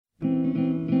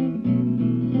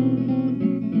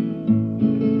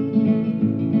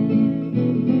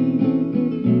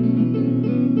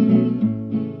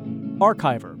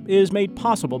Archiver is made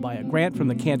possible by a grant from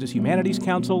the Kansas Humanities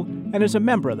Council and is a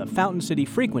member of the Fountain City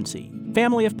Frequency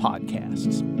family of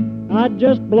podcasts. I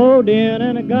just blowed in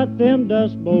and I got them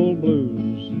Dust Bowl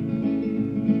blues.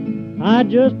 I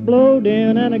just blowed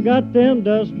in and I got them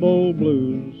Dust Bowl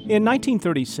blues. In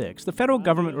 1936, the federal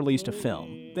government released a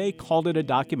film. They called it a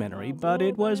documentary, but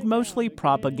it was mostly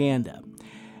propaganda.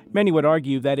 Many would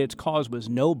argue that its cause was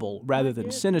noble rather than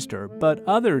sinister, but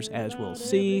others, as we'll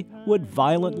see, would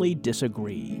violently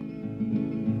disagree.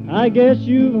 I guess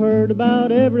you've heard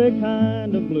about every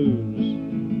kind of blues,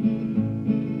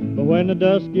 but when the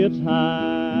dust gets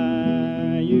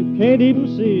high, you can't even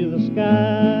see the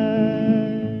sky.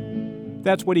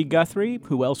 That's Woody Guthrie,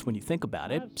 who else when you think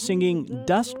about it, singing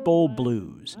Dust Bowl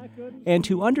Blues. And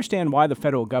to understand why the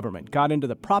federal government got into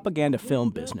the propaganda film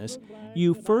business,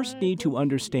 you first need to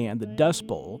understand the Dust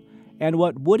Bowl and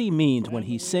what Woody means when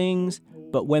he sings,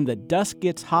 "But when the dust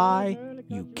gets high,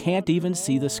 you can't even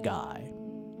see the sky."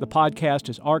 The podcast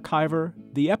is Archiver,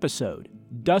 the episode,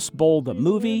 Dust Bowl the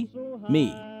Movie,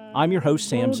 me. I'm your host,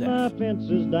 Sam Zeff. My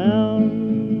fences down.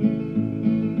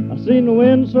 I seen the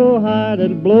wind so high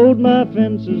that it blowed my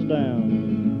fences down.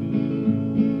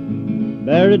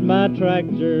 Buried my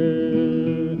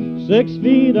tractor 6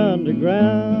 feet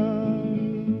underground.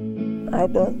 I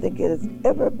don't think it has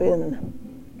ever been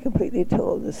completely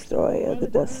told, the story of the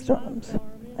dust storms.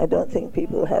 I don't think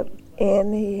people have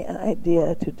any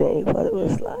idea today what it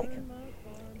was like.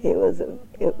 It was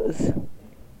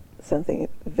something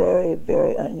very,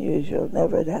 very unusual.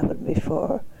 Never had happened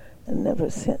before and never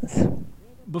since.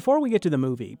 Before we get to the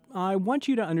movie, I want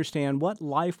you to understand what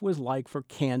life was like for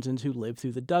Kansans who lived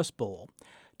through the Dust Bowl.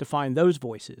 To find those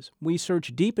voices, we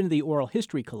search deep into the oral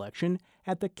history collection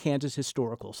at the Kansas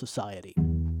Historical Society.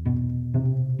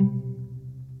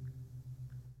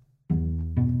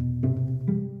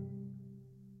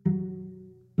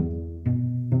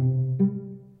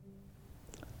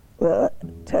 Well, I'll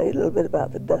tell you a little bit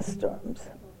about the dust storms.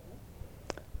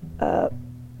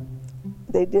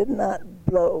 They did not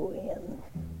blow in.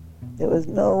 There was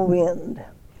no wind.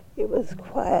 It was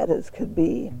quiet as could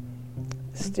be,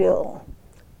 still.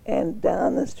 And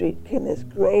down the street came this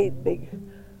great big,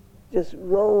 just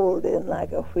rolled in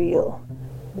like a wheel.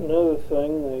 Another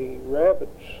thing, the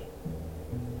rabbits,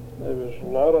 there was a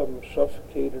lot of them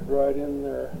suffocated right in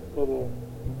their little,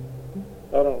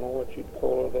 I don't know what you'd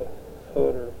call it, a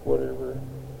hut or whatever.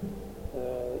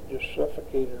 It just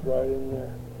suffocated right in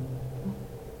there,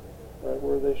 right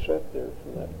where they sat there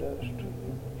from that dust.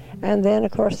 And then,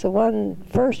 of course, the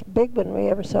first big one we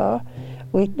ever saw,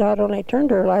 we not only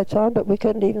turned our lights on, but we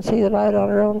couldn't even see the light on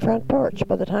our own front porch.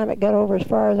 By the time it got over as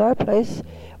far as our place,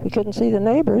 we couldn't see the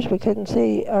neighbors, we couldn't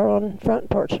see our own front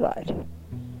porch light.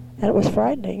 And it was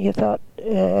frightening. You thought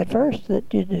at first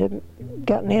that you'd have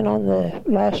gotten in on the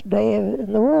last day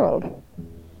in the world.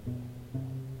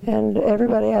 And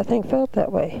everybody, I think, felt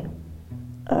that way.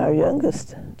 Our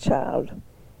youngest child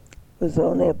was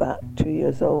only about 2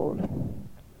 years old.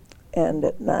 And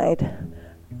at night,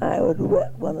 I would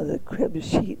wet one of the crib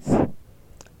sheets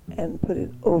and put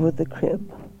it over the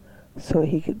crib so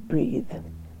he could breathe.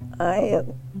 I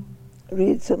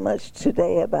read so much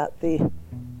today about the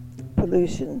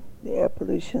pollution, the air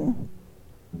pollution,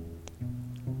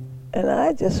 and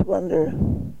I just wonder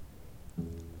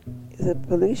if the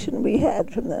pollution we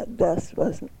had from that dust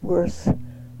wasn't worse,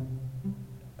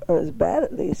 or as bad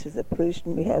at least, as the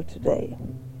pollution we have today.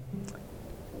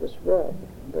 It was rough,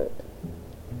 but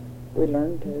we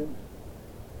learned to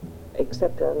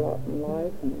accept our lot in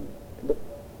life and look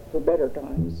for better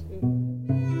times.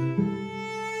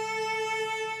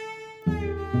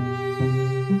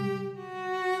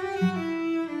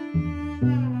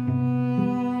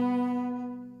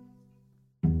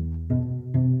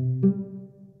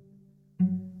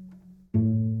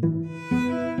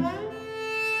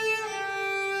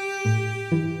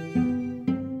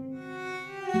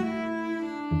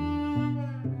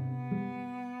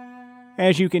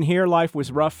 As you can hear, life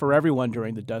was rough for everyone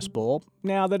during the Dust Bowl.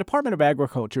 Now, the Department of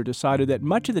Agriculture decided that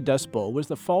much of the Dust Bowl was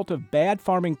the fault of bad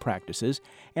farming practices,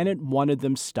 and it wanted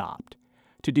them stopped.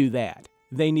 To do that,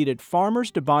 they needed farmers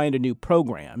to buy into new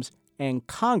programs and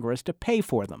Congress to pay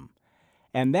for them.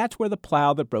 And that's where the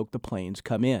plow that broke the plains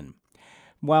come in.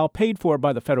 While paid for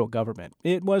by the federal government,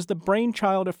 it was the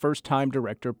brainchild of first-time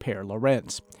director Per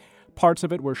Lorentz. Parts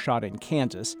of it were shot in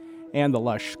Kansas, and the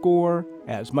lush score,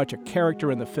 as much a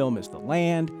character in the film as the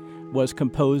land, was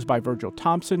composed by Virgil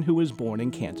Thompson, who was born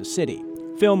in Kansas City.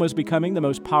 Film was becoming the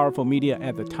most powerful media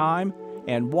at the time,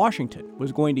 and Washington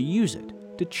was going to use it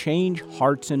to change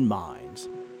hearts and minds.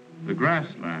 The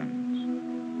grasslands,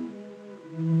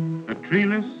 a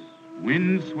treeless,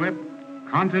 wind-swept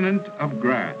continent of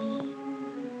grass,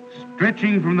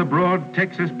 stretching from the broad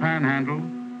Texas panhandle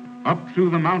up through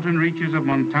the mountain reaches of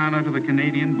Montana to the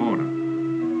Canadian border.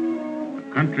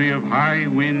 A country of high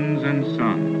winds and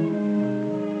sun.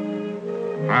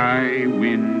 High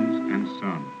winds and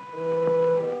sun.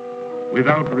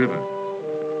 Without rivers,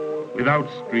 without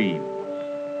streams,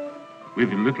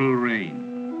 with little rain.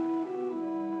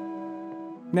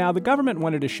 Now, the government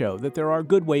wanted to show that there are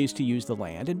good ways to use the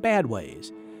land and bad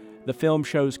ways. The film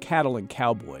shows cattle and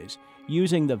cowboys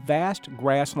using the vast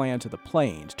grasslands of the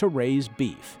plains to raise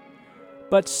beef.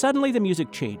 But suddenly the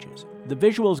music changes. The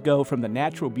visuals go from the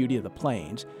natural beauty of the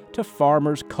plains to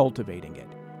farmers cultivating it.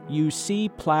 You see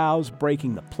plows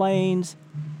breaking the plains.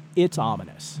 It's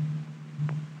ominous.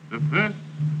 The first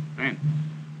fence.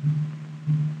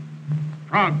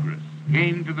 Progress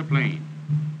came to the plains.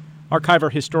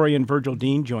 Archiver historian Virgil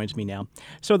Dean joins me now.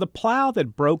 So the plow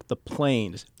that broke the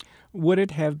plains, would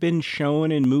it have been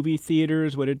shown in movie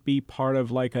theaters? Would it be part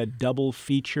of like a double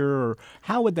feature? Or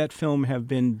how would that film have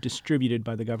been distributed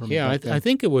by the government? Yeah, I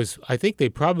think it was. I think they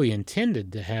probably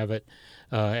intended to have it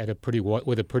with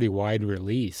a pretty wide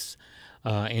release,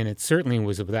 and it certainly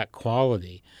was of that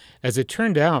quality. As it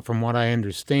turned out, from what I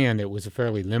understand, it was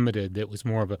fairly limited. It was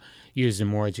more of used in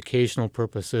more educational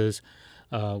purposes,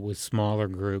 with smaller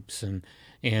groups,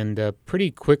 and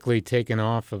pretty quickly taken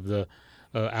off of the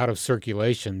out of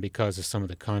circulation because of some of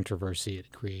the controversy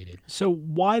it created. So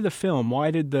why the film? Why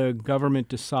did the government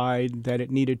decide that it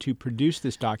needed to produce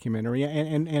this documentary,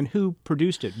 and who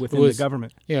produced it within the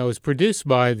government? Yeah, it was produced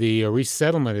by the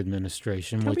Resettlement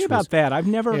Administration. Tell me about that. I've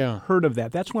never heard of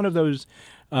that. That's one of those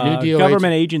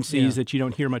government agencies that you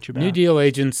don't hear much about. New Deal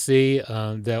agency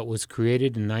that was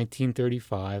created in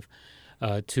 1935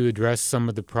 to address some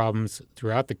of the problems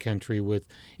throughout the country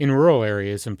in rural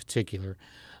areas in particular.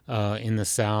 In the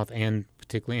South and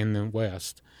particularly in the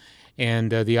West.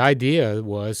 And the idea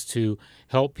was to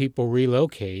help people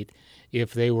relocate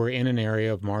if they were in an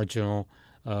area of marginal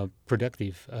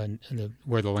productive,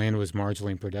 where the land was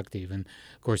marginally productive. And,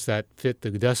 of course, that fit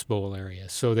the Dust Bowl area.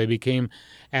 So they became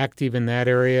active in that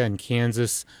area. In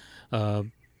Kansas, the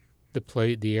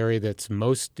area that's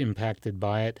most impacted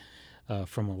by it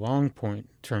from a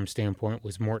long-term standpoint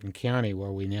was Morton County,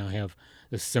 where we now have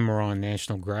the Cimarron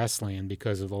National Grassland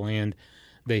because of the land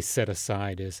they set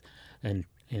aside and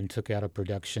took out of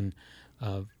production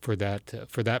for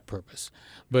that purpose.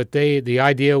 But the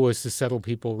idea was to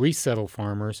resettle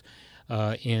farmers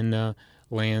in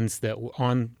lands that were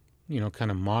on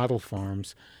kind of model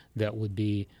farms that would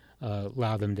be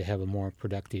allow them to have a more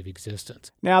productive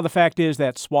existence. Now, the fact is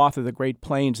that swath of the Great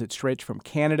Plains that stretched from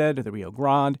Canada to the Rio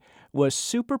Grande was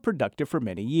super productive for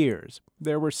many years.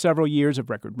 There were several years of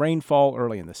record rainfall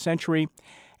early in the century,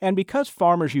 and because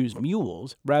farmers used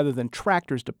mules rather than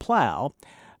tractors to plow,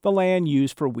 the land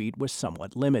used for wheat was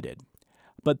somewhat limited.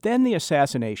 But then the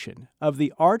assassination of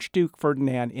the Archduke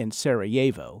Ferdinand in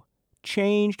Sarajevo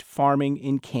changed farming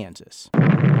in Kansas.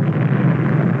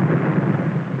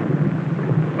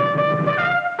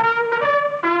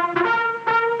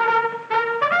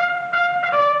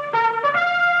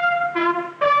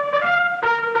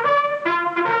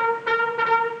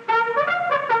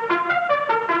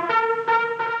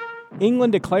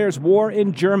 England declares war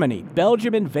in Germany.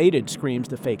 Belgium invaded, screams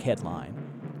the fake headline.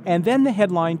 And then the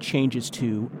headline changes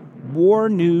to War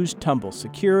News Tumbles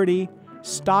Security,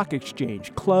 Stock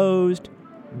Exchange Closed,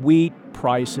 Wheat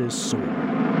Prices Soar.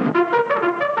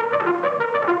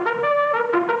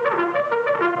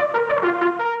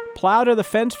 Plow to the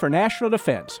fence for national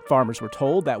defense. Farmers were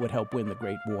told that would help win the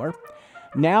Great War.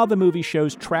 Now the movie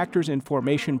shows tractors in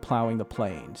formation plowing the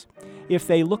plains. If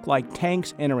they look like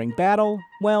tanks entering battle,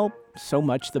 well, so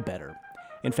much the better.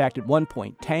 In fact, at one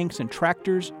point, tanks and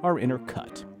tractors are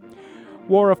intercut.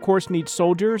 War, of course, needs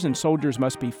soldiers, and soldiers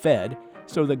must be fed,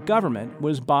 so the government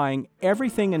was buying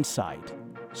everything in sight.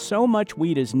 So much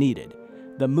wheat is needed.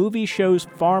 The movie shows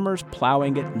farmers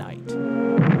plowing at night.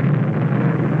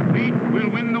 Wheat will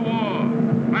win the war.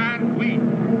 Plant wheat.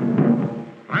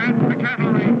 Plant the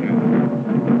cattle ranges.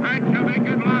 Plant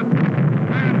Jamaican lot.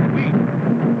 Plant wheat.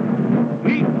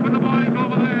 Wheat for the boys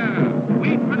over there.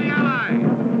 Wheat for the Allies.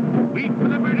 Wheat for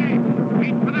the British.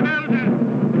 Wheat for the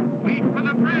Belgians. Wheat for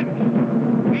the French.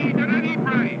 Wheat at any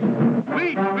price.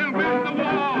 Wheat will win the war.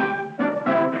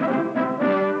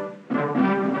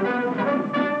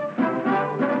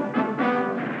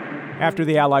 After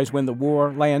the Allies win the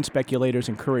war, land speculators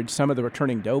encouraged some of the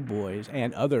returning doughboys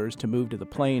and others to move to the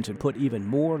plains and put even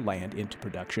more land into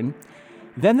production.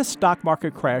 Then the stock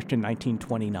market crashed in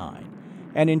 1929.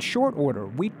 And in short order,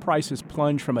 wheat prices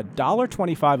plunged from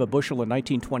 $1.25 a bushel in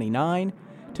 1929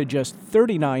 to just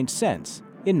 39 cents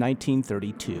in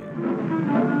 1932.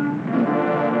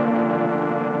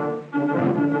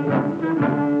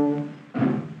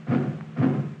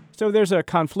 So there's a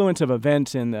confluence of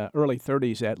events in the early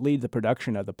 30s that lead the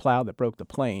production of The Plow That Broke the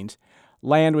Plains.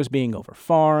 Land was being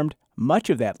overfarmed.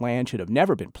 Much of that land should have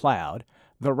never been plowed.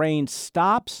 The rain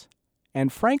stops,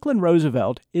 and Franklin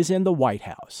Roosevelt is in the White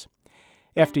House.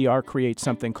 FDR creates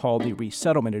something called the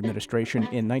Resettlement Administration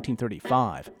in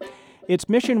 1935. Its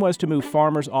mission was to move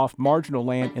farmers off marginal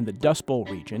land in the Dust Bowl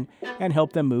region and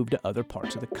help them move to other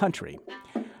parts of the country.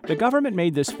 The government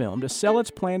made this film to sell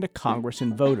its plan to Congress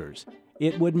and voters.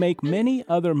 It would make many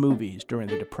other movies during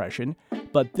the Depression,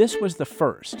 but this was the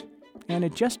first, and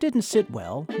it just didn't sit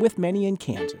well with many in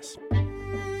Kansas.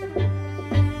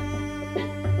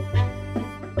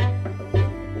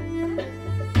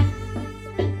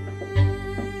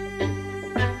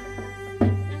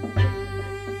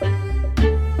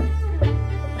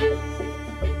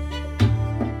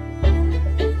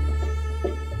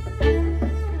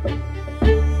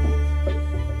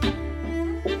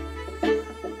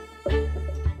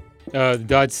 The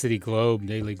Dodge City Globe,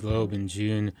 Daily Globe, in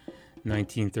June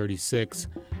 1936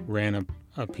 ran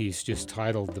a piece just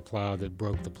titled "The Plow That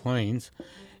Broke the Plains,"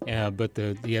 but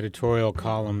the editorial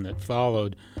column that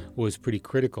followed was pretty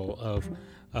critical of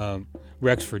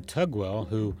Rexford Tugwell,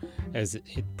 who, as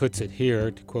it puts it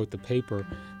here, to quote the paper,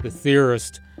 the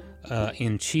theorist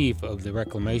in chief of the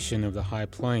reclamation of the High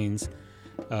Plains,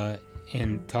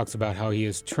 and talks about how he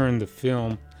has turned to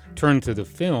the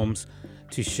films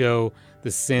to show the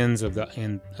sins of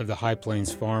the High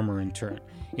Plains farmer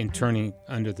in turning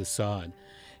under the sod.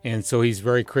 And so he's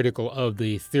very critical of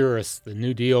the theorists, the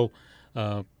New Deal,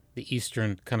 the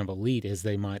Eastern kind of elite, as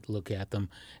they might look at them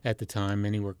at the time.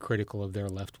 Many were critical of their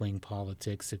left-wing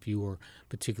politics, if you were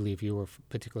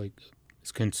particularly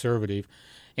conservative.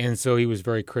 And so he was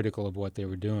very critical of what they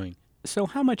were doing. So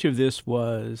how much of this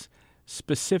was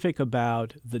specific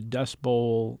about the Dust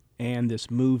Bowl and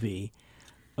this movie,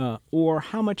 or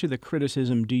how much of the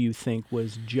criticism do you think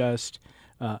was just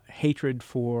hatred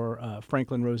for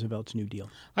Franklin Roosevelt's New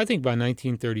Deal? I think by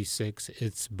 1936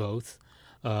 it's both.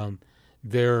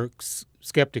 They're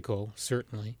skeptical,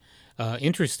 certainly.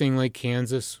 Interestingly,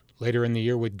 Kansas later in the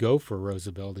year would go for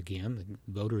Roosevelt again.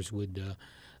 The voters would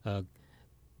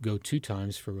go 2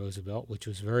 times for Roosevelt, which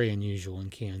was very unusual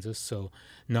in Kansas. So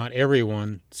not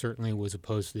everyone certainly was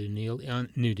opposed to the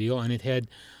New Deal, and it had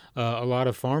a lot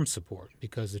of farm support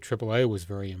because the AAA was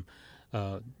very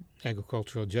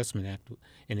Agricultural Adjustment Act,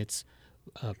 and its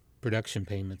production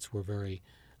payments were very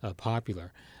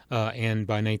popular. And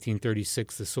by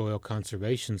 1936, the Soil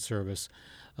Conservation Service,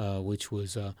 which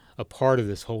was a part of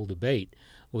this whole debate,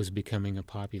 was becoming a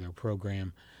popular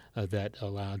program that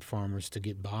allowed farmers to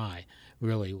get by,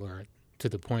 really, to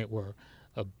the point where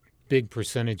a big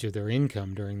percentage of their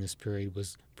income during this period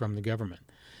was from the government.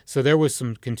 So there was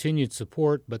some continued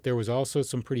support, but there was also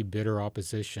some pretty bitter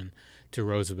opposition to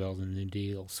Roosevelt and the New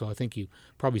Deal. So I think you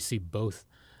probably see both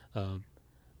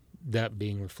that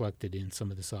being reflected in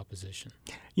some of this opposition.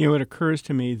 You know, it occurs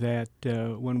to me that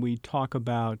when we talk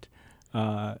about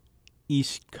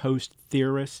East Coast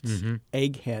theorists,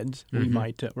 eggheads, we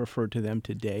might refer to them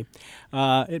today,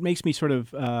 it makes me sort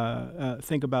of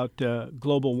think about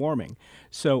global warming.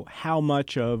 So how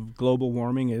much of global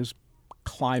warming is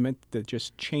climate that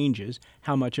just changes?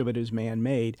 How much of it is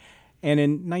man-made? And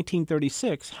in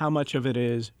 1936, how much of it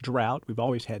is drought? We've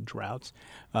always had droughts,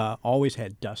 always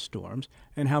had dust storms,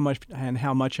 and how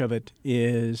much of it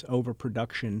is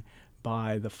overproduction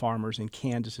by the farmers in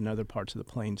Kansas and other parts of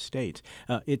the Plains states.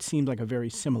 It seems like a very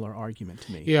similar argument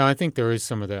to me. Yeah, I think there is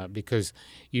some of that because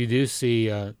you do see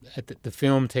the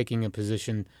film taking a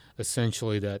position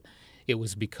essentially that it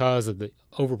was because of the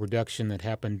overproduction that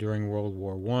happened during World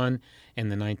War I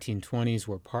and the 1920s,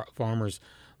 where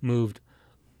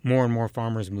more and more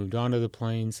farmers moved onto the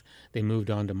plains. They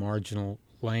moved onto marginal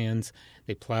lands.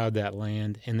 They plowed that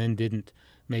land and then didn't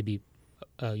maybe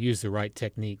use the right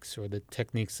techniques or the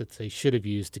techniques that they should have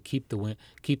used to keep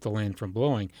the land from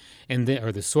blowing,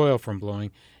 or the soil from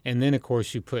blowing. And then, of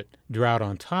course, you put drought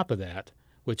on top of that,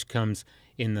 which comes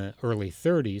in the early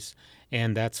 30s,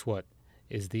 and that's what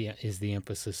is the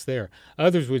emphasis there.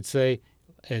 Others would say,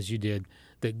 as you did,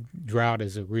 that drought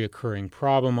is a reoccurring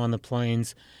problem on the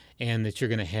plains, and that you're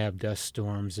going to have dust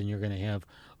storms and you're going to have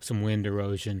some wind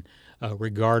erosion,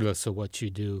 regardless of what you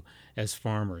do as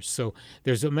farmers. So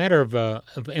there's a matter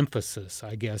of emphasis,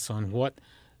 I guess, on what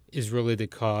is really the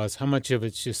cause, how much of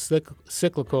it's just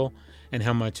cyclical, and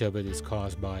how much of it is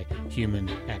caused by human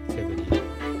activity.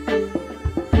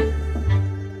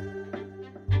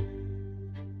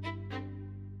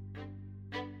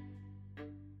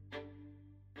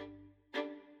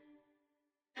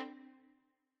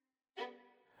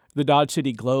 The Dodge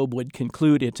City Globe would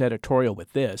conclude its editorial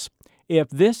with this: "If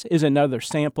this is another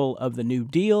sample of the New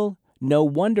Deal, no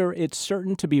wonder it's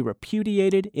certain to be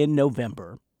repudiated in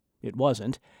November." It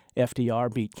wasn't. FDR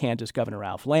beat Kansas Governor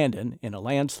Alf Landon in a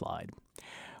landslide.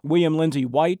 William Lindsay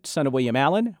White, son of William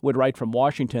Allen, would write from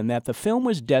Washington that the film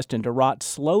was destined to rot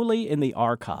slowly in the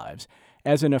archives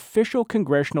as an official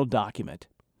congressional document.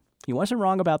 He wasn't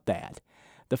wrong about that.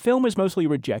 The film was mostly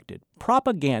rejected.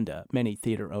 Propaganda, many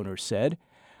theater owners said.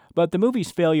 But the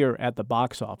movie's failure at the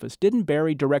box office didn't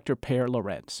bury director Pare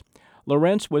Lorentz.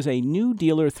 Lorentz was a New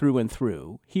Dealer through and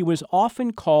through. He was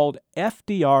often called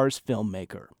FDR's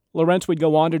filmmaker. Lorentz would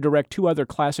go on to direct two other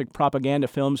classic propaganda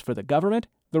films for the government: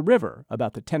 The River,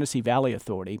 about the Tennessee Valley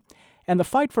Authority, and The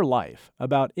Fight for Life,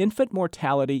 about infant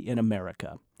mortality in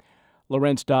America.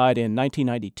 Lorentz died in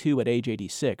 1992 at age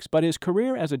 86, but his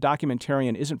career as a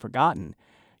documentarian isn't forgotten.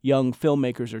 Young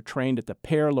filmmakers are trained at the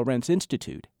Pare Lorentz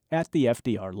Institute at the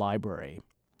FDR Library.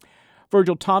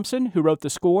 Virgil Thompson, who wrote the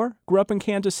score, grew up in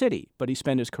Kansas City, but he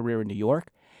spent his career in New York.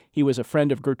 He was a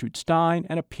friend of Gertrude Stein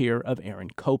and a peer of Aaron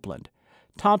Copland.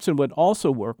 Thompson would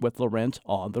also work with Lorentz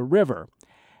on The River.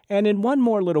 And in one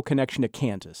more little connection to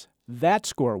Kansas, that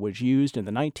score was used in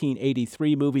the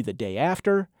 1983 movie The Day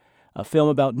After, a film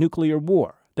about nuclear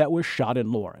war that was shot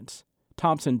in Lawrence.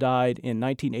 Thompson died in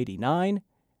 1989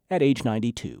 at age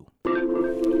 92.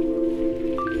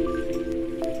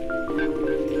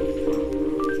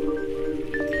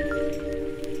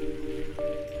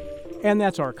 And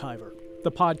that's Archiver.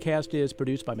 The podcast is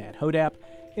produced by Matt Hodap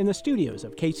in the studios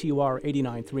of KCUR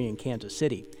 89.3 in Kansas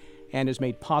City and is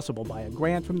made possible by a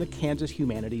grant from the Kansas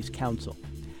Humanities Council.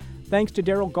 Thanks to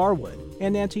Daryl Garwood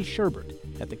and Nancy Sherbert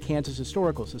at the Kansas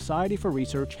Historical Society for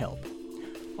Research Help.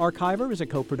 Archiver is a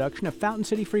co-production of Fountain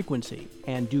City Frequency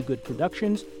and Do Good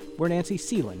Productions, where Nancy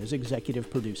Seelan is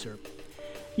executive producer.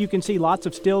 You can see lots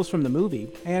of stills from the movie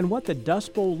and what the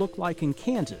Dust Bowl looked like in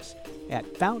Kansas at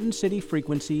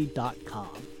FountainCityFrequency.com.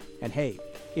 And hey,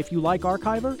 if you like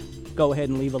Archiver, go ahead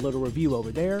and leave a little review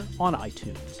over there on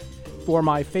iTunes. For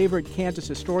my favorite Kansas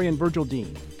historian, Virgil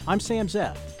Dean, I'm Sam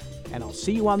Zeff, and I'll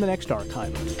see you on the next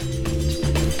Archiver.